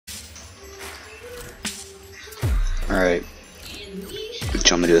Alright,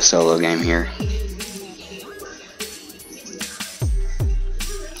 jump into a solo game here.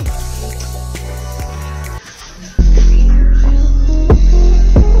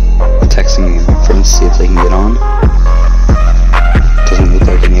 Texting your friends to see if they can get on. Doesn't look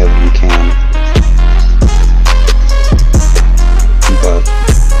like any of them can. But,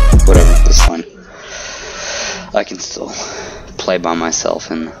 whatever, that's fine. I can still play by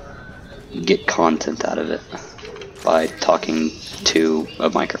myself and get content out of it by talking to a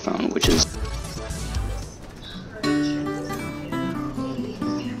microphone, which is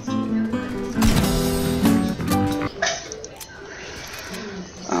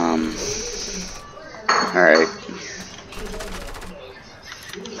alright.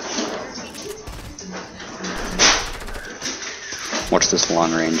 What's this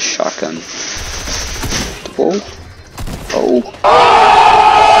long range shotgun? Whoa. Oh.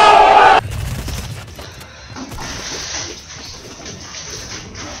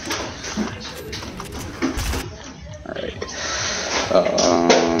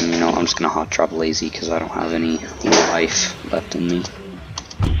 You know, I'm just gonna hot drop lazy because I don't have any life left in me.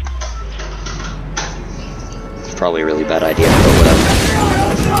 It's probably a really bad idea, but whatever.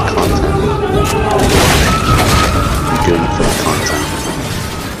 Content. I'm doing it for the content.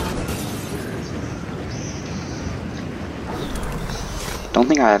 Don't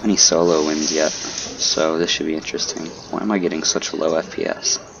think I have any solo wins yet, so this should be interesting. Why am I getting such a low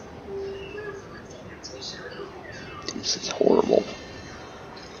FPS? This is horrible.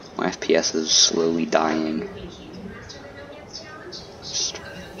 My FPS is slowly dying.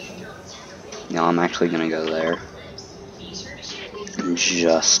 Now I'm actually gonna go there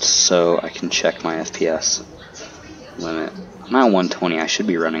just so I can check my FPS limit. I'm at 120. I should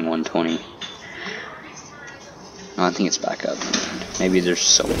be running 120. No, I think it's back up. Maybe there's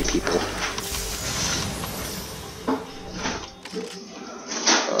so many people.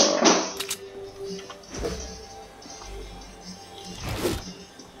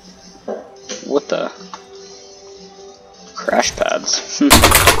 What the? Crash pads.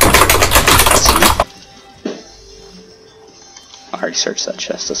 I already searched that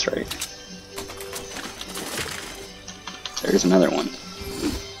chest, that's right. There's another one.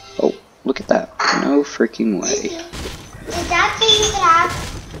 Oh, look at that. No freaking way. Is that the you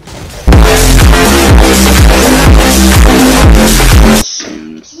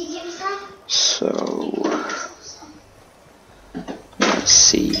Soon. So, let's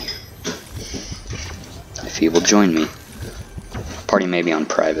see if he will join me. Party may be on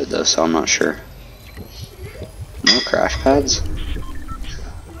private though, so I'm not sure. No crash pads?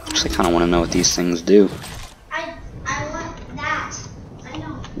 Actually kind of want to know what these things do. I want that. I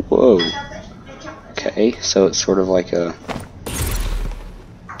know. Whoa. Okay, so it's sort of like a...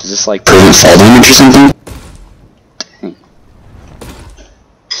 Does this like prevent fall damage or something? Dang.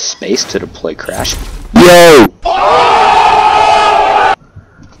 Space to deploy crash. Yo!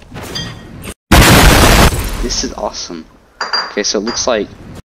 This is awesome. Okay, so it looks like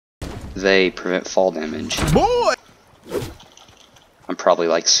they prevent fall damage. Boy! I'm probably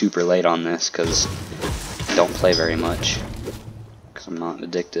like super late on this because I don't play very much. Because I'm not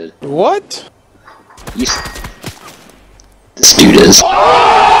addicted. What? This dude is.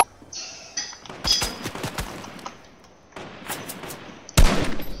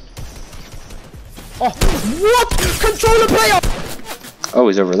 Oh, what? Controller player! Oh,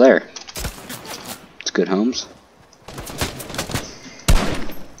 he's over there. It's good, Holmes.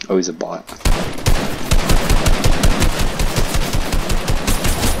 Oh, he's a bot.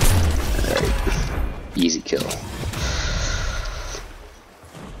 Alright. Easy kill.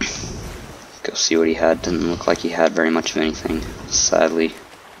 Go see what he had. Didn't look like he had very much of anything, sadly.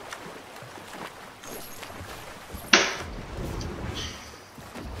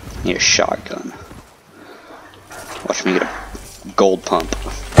 Need a shotgun. Watch me get a gold pump.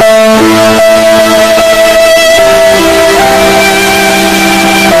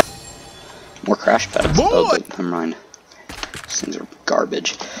 More crash pads. Oh, but never mind. These things are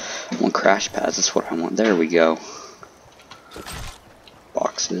garbage. More crash pads. That's what I want. There we go.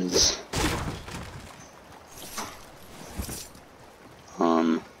 Boxes.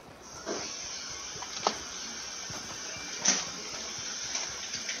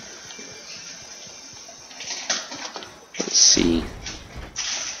 Let's see. I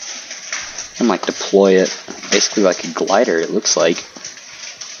can like deploy it basically like a glider, it looks like.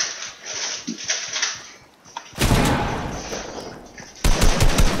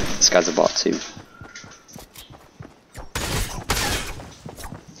 This guy's a bot too.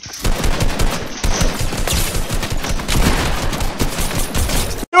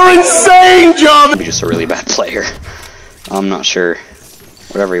 You're insane, John! I'm just a really bad player. I'm not sure.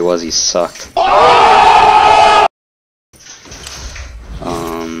 Whatever he was, he sucked.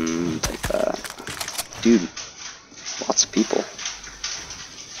 Take that. Dude, lots of people.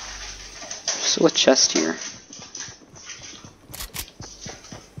 There's still a chest here.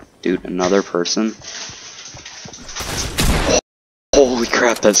 Dude, another person. Holy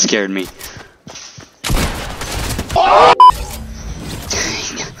crap, that scared me.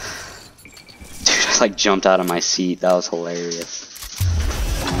 Dang. Dude, I like jumped out of my seat. That was hilarious.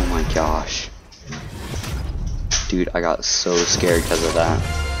 Oh my gosh. Dude, I got so scared because of that.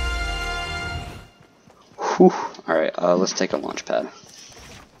 Whew. Alright, let's take a launch pad.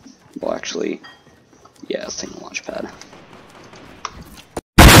 Well, actually, yeah, let's take a launch pad.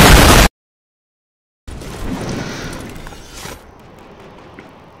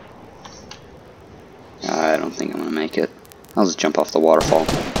 I don't think I'm gonna make it. I'll just jump off the waterfall.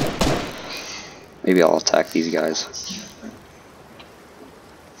 Maybe I'll attack these guys.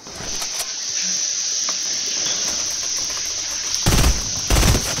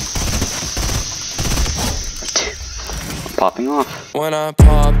 I'm popping off. When I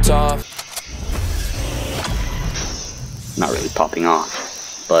popped off. Not really popping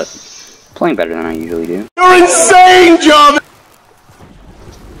off, but playing better than I usually do. You're insane, John!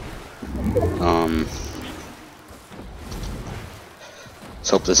 Let's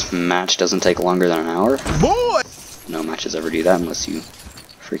hope this match doesn't take longer than an hour. Boy! No matches ever do that unless you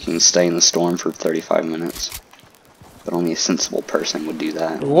freaking stay in the storm for 35 minutes. But only a sensible person would do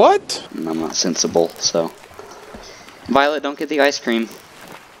that. What? And I'm not sensible, so. Violet, don't get the ice cream.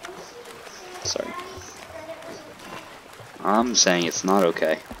 Sorry. I'm saying it's not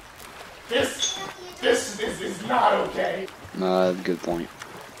okay. This is not okay. Good point.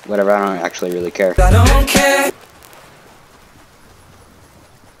 Whatever, I don't actually really care. I don't care.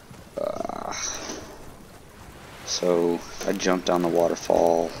 So, I jumped down the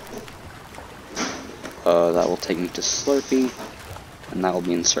waterfall. That will take me to Slurpee. And that will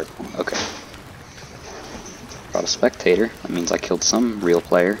be in circle. Okay. Got a spectator. That means I killed some real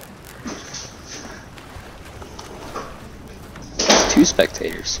player. 2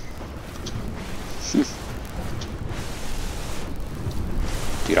 spectators.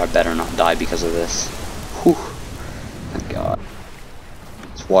 Dude, I better not die because of this. Whew. Thank God.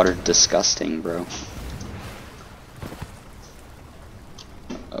 This water's disgusting, bro.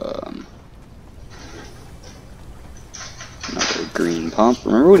 Another green pump.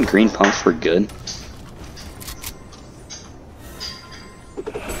 Remember when green pumps were good?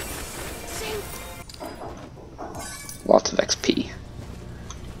 Lots of XP.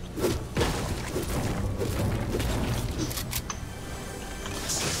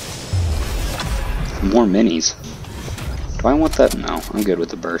 More minis. Do I want that? No, I'm good with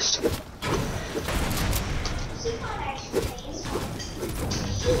the burst.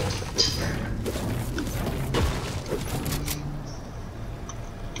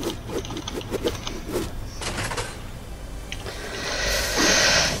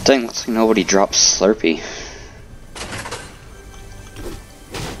 Dang, looks like nobody drops Slurpee.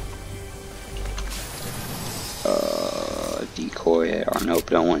 Decoy, or nope,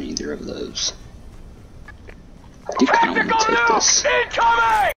 don't want either of those. I do kind of want to take this.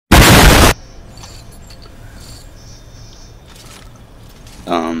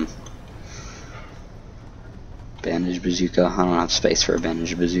 Bandage bazooka. I don't have space for a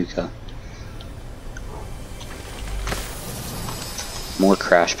bandage bazooka. More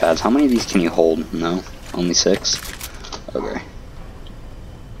crash pads. How many of these can you hold? No? Only 6? Okay.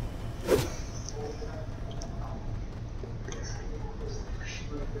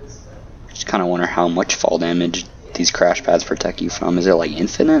 Just kind of wonder how much fall damage these crash pads protect you from. Is it like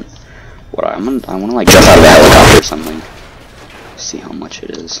infinite? What I want to like jump out of the helicopter or something. See how much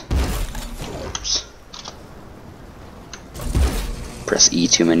it is. Oops. Press E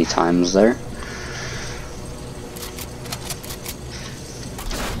too many times there.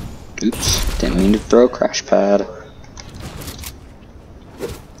 Oops, didn't mean to throw a crash pad.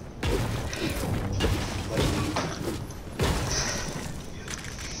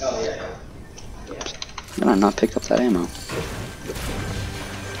 Did I not pick up that ammo?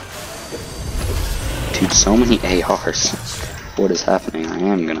 Dude, so many ARs. What is happening? I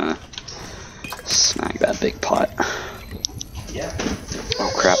am gonna snag that big pot.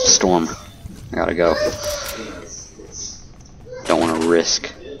 Oh crap, storm. I gotta go. Don't want to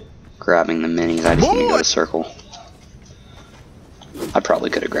risk grabbing the minis. I just need to go to circle. I probably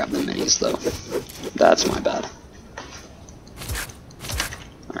could have grabbed the minis though. That's my bad.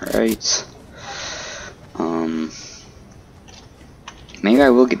 Alright. Maybe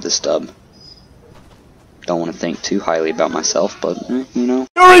I will get this dub. Don't want to think too highly about myself, but, you know.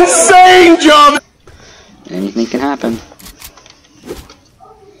 You're insane, John! Anything can happen.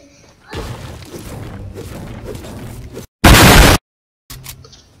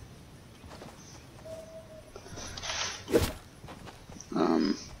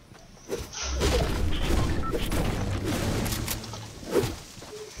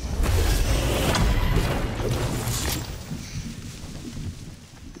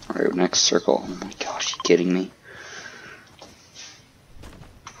 Alright, next circle. Oh my gosh, you kidding me?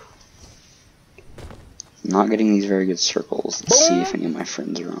 I'm not getting these very good circles. Let's see if any of my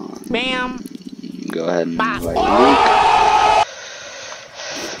friends are on. Bam. Go ahead and invite Luke.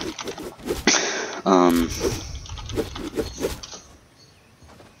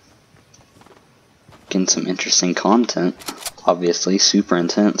 Getting some interesting content. Obviously, super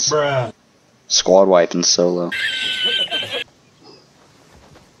intense. Bruh. Squad wipe and solo.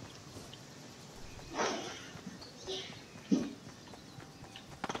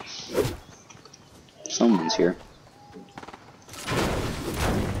 Someone's here.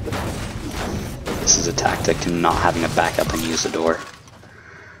 This is a tactic to not having a backup and use the door.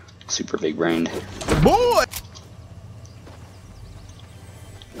 Super big brained. Boy!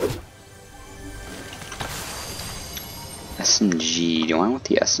 SMG. Do I want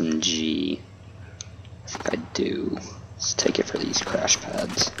the SMG? I think I do. Let's take it for these crash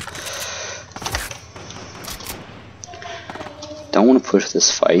pads. Don't want to push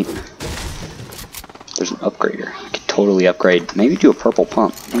this fight. There's an upgrader. I could totally upgrade. Maybe do a purple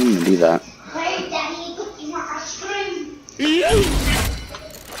pump. I don't even do that. Wait, Daddy, put in my ice cream.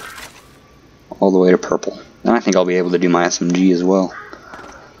 All the way to purple. Then I think I'll be able to do my SMG as well.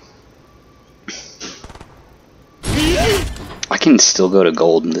 I can still go to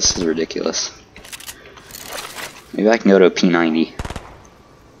gold, and this is ridiculous. Maybe I can go to a P90.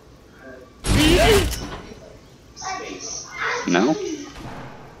 No?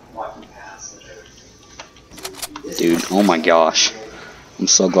 Dude, oh my gosh. I'm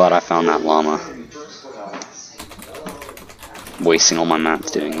so glad I found that llama. I'm wasting all my mats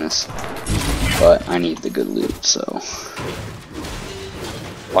doing this. But I need the good loot, so...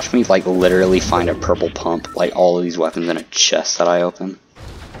 Watch me, like, literally find a purple pump, like all of these weapons in a chest that I open.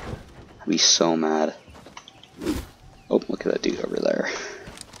 I'd be so mad. Oh, look at that dude over there.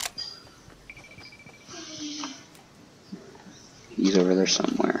 He's over there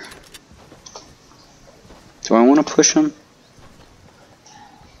somewhere. Do I want to push him?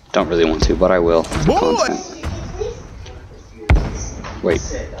 Don't really want to, but I will. For content. Wait.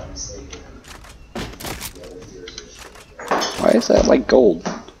 Why is that like gold?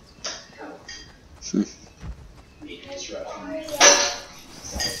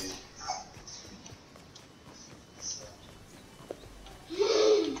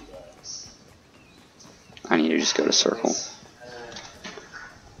 I need to just go to circle.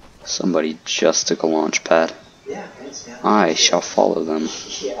 Somebody just took a launch pad. I shall follow them.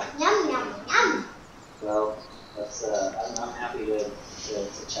 Yum, yum, yum. Well, that's, I'm happy to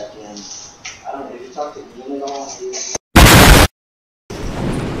check in. I don't know, did you talk to Ian at all?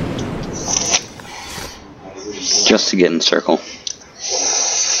 Just to get in circle.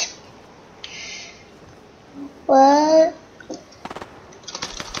 What?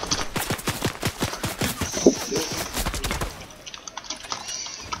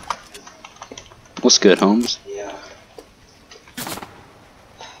 What's good, Holmes? Yeah.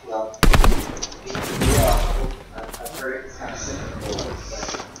 Well, yeah, I've heard it's kind of cynical,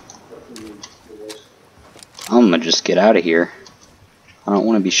 but I'm gonna just get out of here. I don't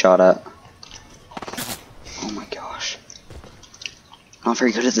want to be shot at. Oh my gosh. I'm not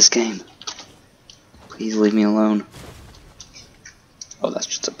very good at this game. Please leave me alone. Oh, that's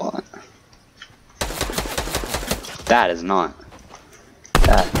just a bot. That is not.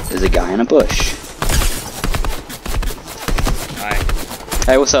 That is a guy in a bush. Hi.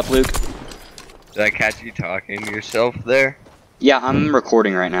 Hey, what's up, Luke? Did I catch you talking to yourself there? Yeah, I'm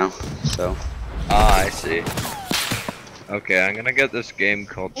recording right now, so. Ah, I see. Okay, I'm gonna get this game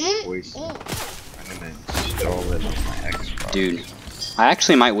called Poison. I'm gonna install it on my Xbox. Dude, I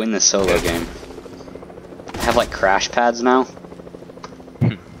actually might win this solo game. I have like crash pads now.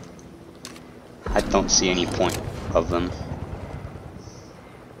 I don't see any point of them.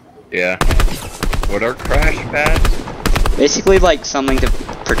 Yeah. What are crash pads? Basically like something to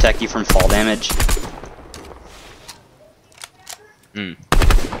protect you from fall damage. Hmm.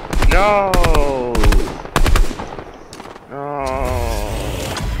 No!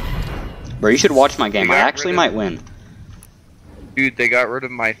 No! Bro, you should watch my game. They I got actually rid might of- win. Dude, they got rid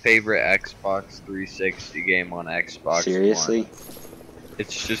of my favorite Xbox 360 game on Xbox Seriously? One.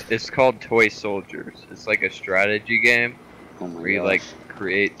 It's called Toy Soldiers. It's like a strategy game Oh my where you gosh. like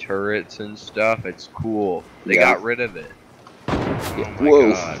create turrets and stuff. It's cool. They Yeah. got rid of it. Oh my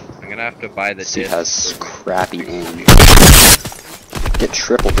Whoa. god. I'm gonna have to buy the This dude disc. has crappy aim. Get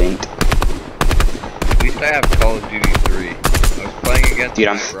triple dinked. At least I have Call of Duty 3. I was playing against Dude,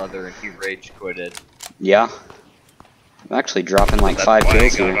 my I'm- brother and he rage quitted. Yeah. I'm actually dropping like That's 5 why I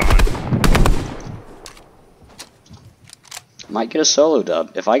kills got here. on. Might get a solo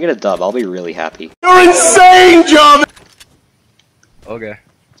dub. If I get a dub, I'll be really happy. You're insane, John! Okay.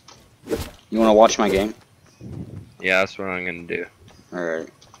 You wanna watch my game? Yeah, that's what I'm gonna do. Alright.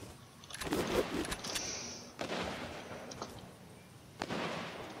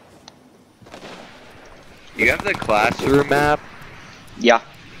 You have the Classroom app Yeah.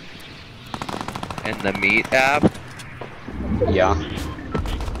 and the Meet app. Yeah.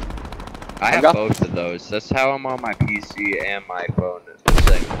 I I've have got- both of those. That's how I'm on my PC and my phone at the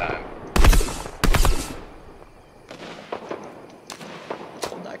same time.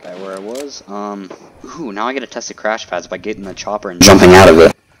 Told that guy where I was. Ooh, now I gotta test the crash pads by getting the chopper and jumping out of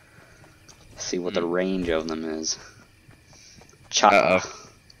it. See what the range of them is. Uh-oh.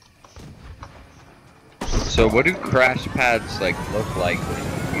 So what do crash pads like look like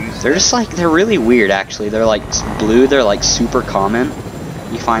when you use They're just like, they're really weird actually. They're like blue, they're like super common.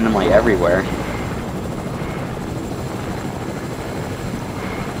 You find them like everywhere.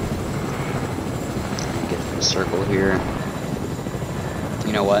 Get through a circle here.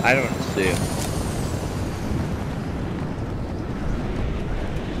 You know what? I don't see it.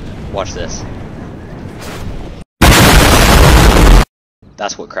 Watch this.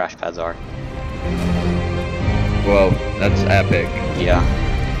 That's what crash pads are. Whoa, that's epic. Yeah.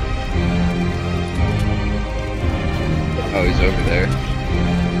 Oh, he's over there.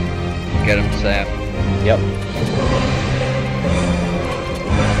 Get him, Sam. Yep.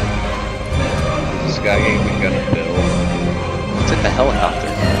 This guy ain't even gonna build. Took the helicopter.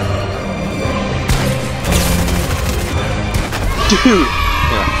 Dude!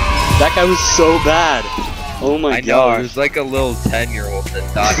 That guy was so bad. Oh my I know, gosh. there's like a little 10-year-old that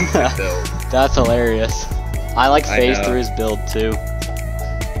thought he could build. That's hilarious. I like I phased know. through his build too.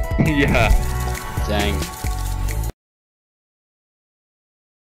 Yeah. Dang.